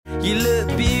You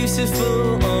look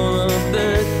beautiful all of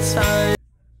the time.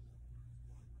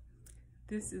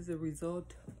 This is a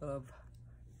result of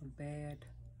a bad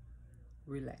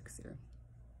relaxer.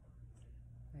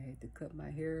 I had to cut my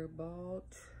hair bald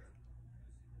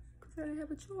because I didn't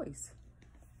have a choice.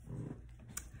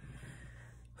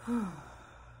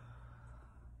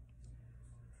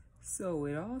 So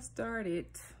it all started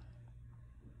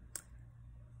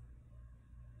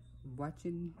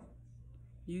watching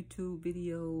YouTube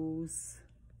videos,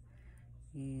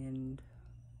 and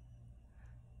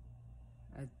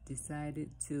I decided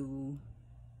to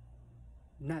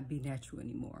not be natural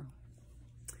anymore.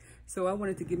 So I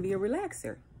wanted to give me a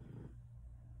relaxer.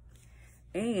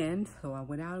 And so I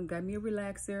went out and got me a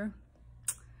relaxer.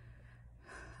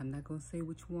 I'm not gonna say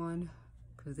which one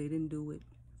because they didn't do it.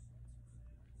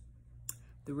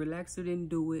 The relaxer didn't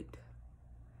do it.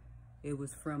 It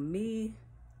was from me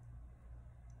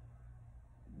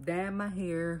dyeing my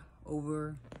hair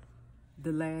over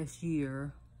the last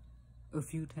year a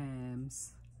few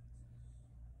times.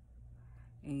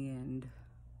 And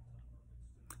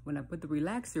when I put the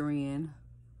relaxer in,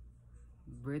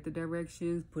 read the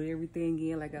directions, put everything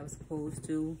in like I was supposed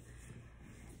to,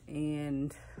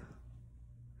 and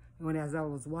as I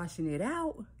was washing it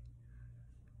out,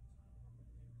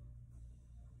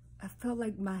 I felt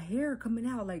like my hair coming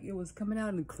out, like it was coming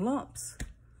out in clumps.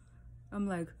 I'm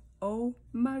like, oh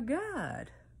my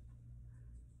God.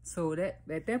 So at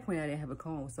that point I didn't have a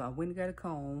comb. So I went and got a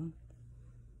comb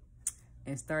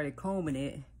and started combing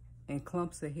it, and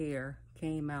clumps of hair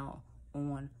came out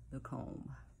on the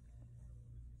comb.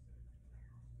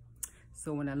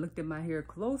 So when I looked at my hair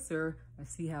closer, I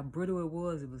see how brittle it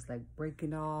was. It was like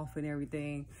breaking off and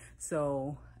everything.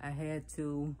 So I had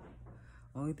to,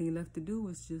 only thing left to do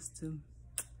was just to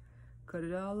cut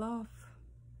it all off.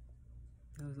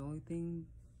 That was the only thing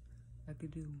I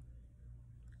could do.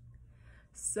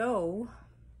 So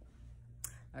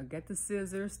I got the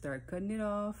scissors, started cutting it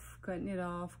off, cutting it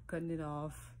off, cutting it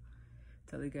off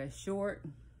till it got short.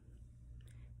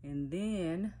 And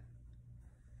then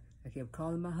I kept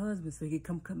calling my husband so he could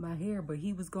come cut my hair, but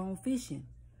he was gone fishing.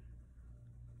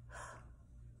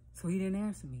 So he didn't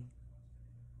answer me.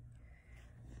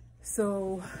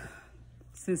 So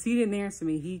since he didn't answer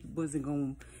me, he wasn't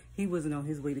on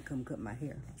his way to come cut my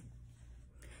hair.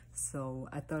 So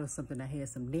I thought of something. I had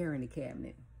some Nair in the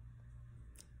cabinet.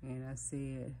 And I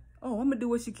said, oh, I'm gonna do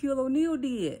what Shaquille O'Neal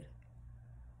did.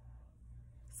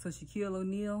 So Shaquille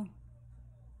O'Neal,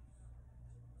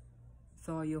 it's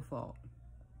all your fault.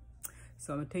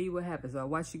 So I'm gonna tell you what happened. So I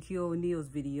watched Shaquille O'Neal's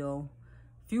video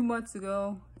a few months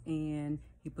ago, and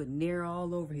he put Nair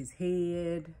all over his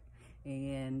head,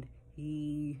 and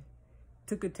he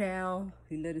took a towel,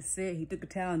 he let it sit, he took a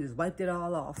towel and just wiped it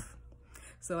all off.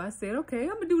 So I said, okay,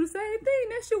 I'm gonna do the same thing.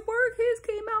 That should work. His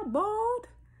came out bald.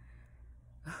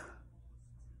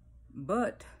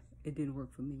 But it didn't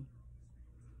work for me.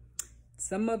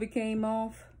 Some of it came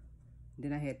off,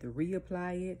 then I had to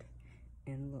reapply it,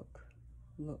 and look,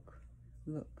 look,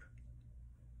 look.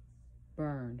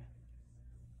 Burn,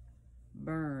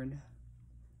 burn.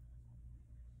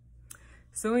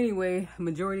 So anyway,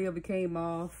 majority of it came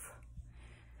off,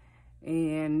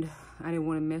 and I didn't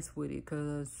want to mess with it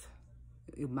because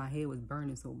my head was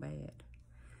burning so bad.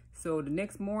 So the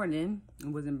next morning, it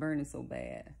wasn't burning so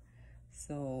bad.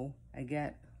 So I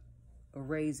got a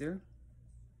razor,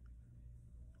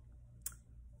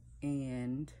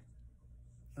 and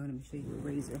let me show you a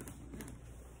razor.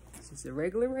 It's just a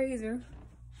regular razor.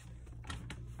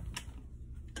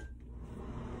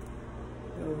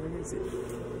 Oh, where is it?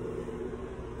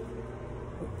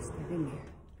 Oops, that in there.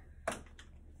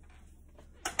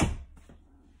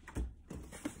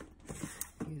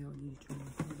 You don't need to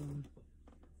hold on.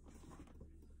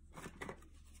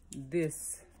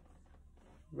 This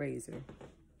razor.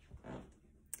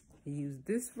 I use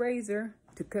this razor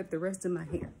to cut the rest of my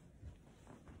hair.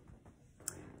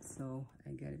 So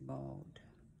I got it bald.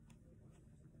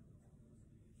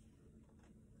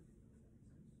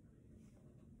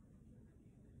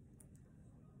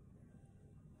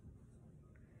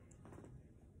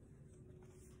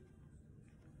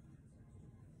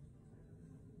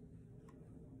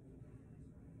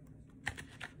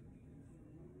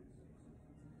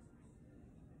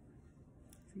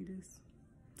 See this?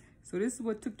 So this is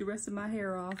what took the rest of my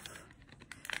hair off.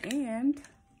 And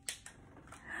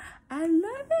I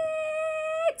love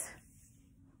it.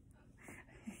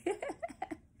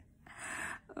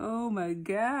 Oh my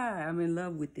God, I'm in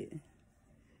love with it.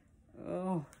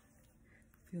 Oh,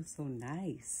 it feels so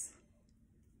nice.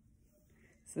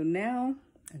 So now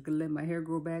I can let my hair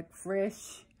grow back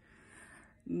fresh.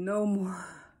 No more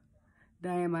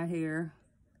dyeing my hair.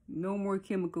 No more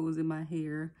chemicals in my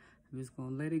hair. I'm just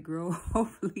gonna let it grow.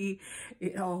 Hopefully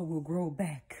it all will grow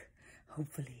back.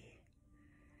 Hopefully.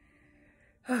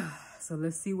 So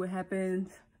let's see what happens.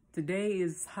 Today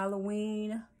is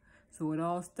Halloween. So it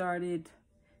all started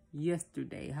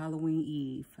yesterday, Halloween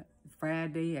Eve.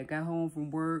 Friday, I got home from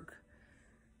work.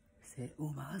 Said,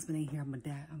 oh, my husband ain't here. I'm gonna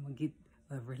die. I'm gonna get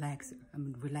a relaxer.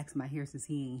 I'm gonna relax my hair since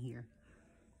he ain't here.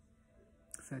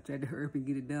 So I tried to hurry up and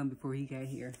get it done before he got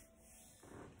here.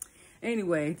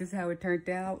 Anyway, this is how it turned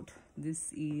out.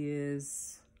 This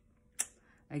is,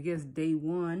 I guess, day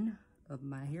 1 of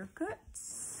my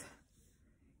haircuts.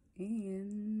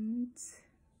 And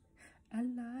I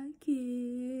like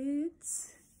it.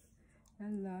 I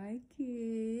like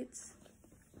it.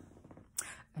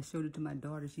 I showed it to my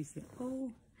daughter. She said,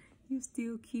 oh, you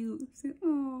still cute. I said,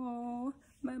 oh,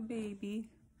 my baby.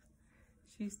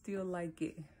 She still like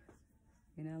it.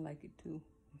 And I like it too.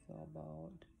 It's all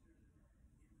bald.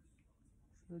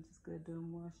 So I just got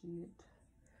done washing it.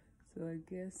 So I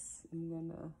guess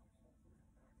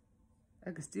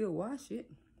I can still wash it.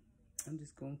 I'm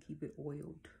just gonna keep it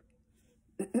oiled.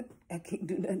 I can't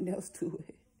do nothing else to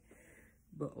it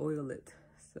but oil it.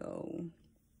 So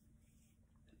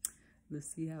let's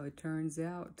see how it turns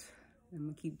out. I'm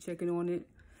gonna keep checking on it.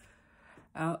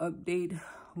 I'll update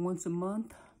once a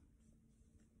month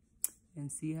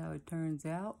and see how it turns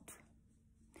out.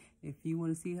 If you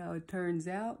want to see how it turns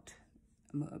out,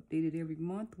 I'm gonna update it every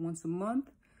month, once a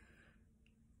month.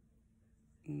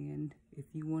 And if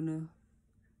you want to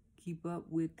keep up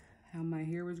with how my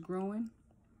hair is growing,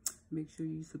 make sure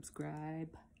you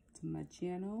subscribe to my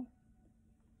channel,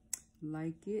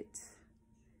 like it,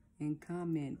 and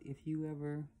comment if you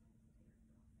ever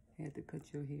had to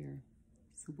cut your hair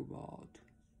super bald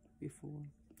before.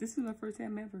 This is my first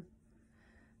time ever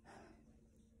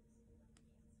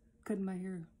cutting my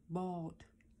hair bald.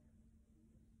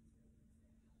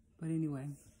 But anyway,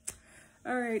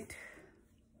 all right.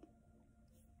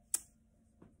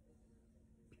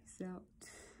 Peace out.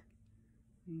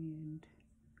 And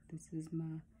this is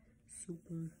my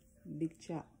super big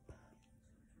chop.